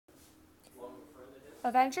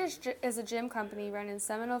Avengers is a gym company run in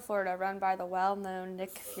Seminole, Florida, run by the well-known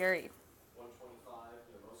Nick Fury.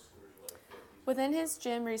 Within his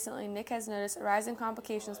gym recently, Nick has noticed a rise in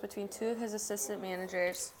complications between two of his assistant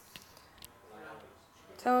managers,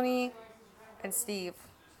 Tony and Steve.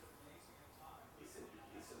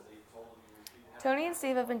 Tony and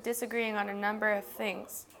Steve have been disagreeing on a number of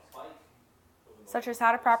things, such as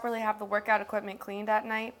how to properly have the workout equipment cleaned at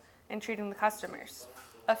night and treating the customers.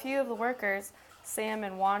 A few of the workers, Sam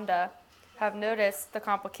and Wanda, have noticed the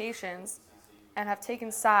complications and have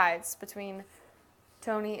taken sides between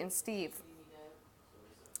Tony and Steve.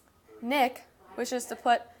 Nick wishes to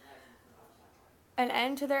put an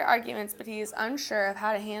end to their arguments, but he is unsure of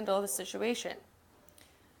how to handle the situation.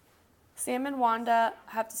 Sam and Wanda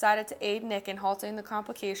have decided to aid Nick in halting the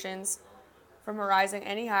complications from arising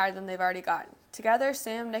any higher than they've already gotten. Together,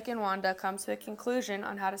 Sam, Nick, and Wanda come to a conclusion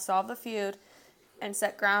on how to solve the feud and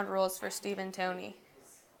set ground rules for Steve and Tony.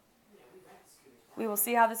 We will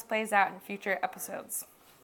see how this plays out in future episodes.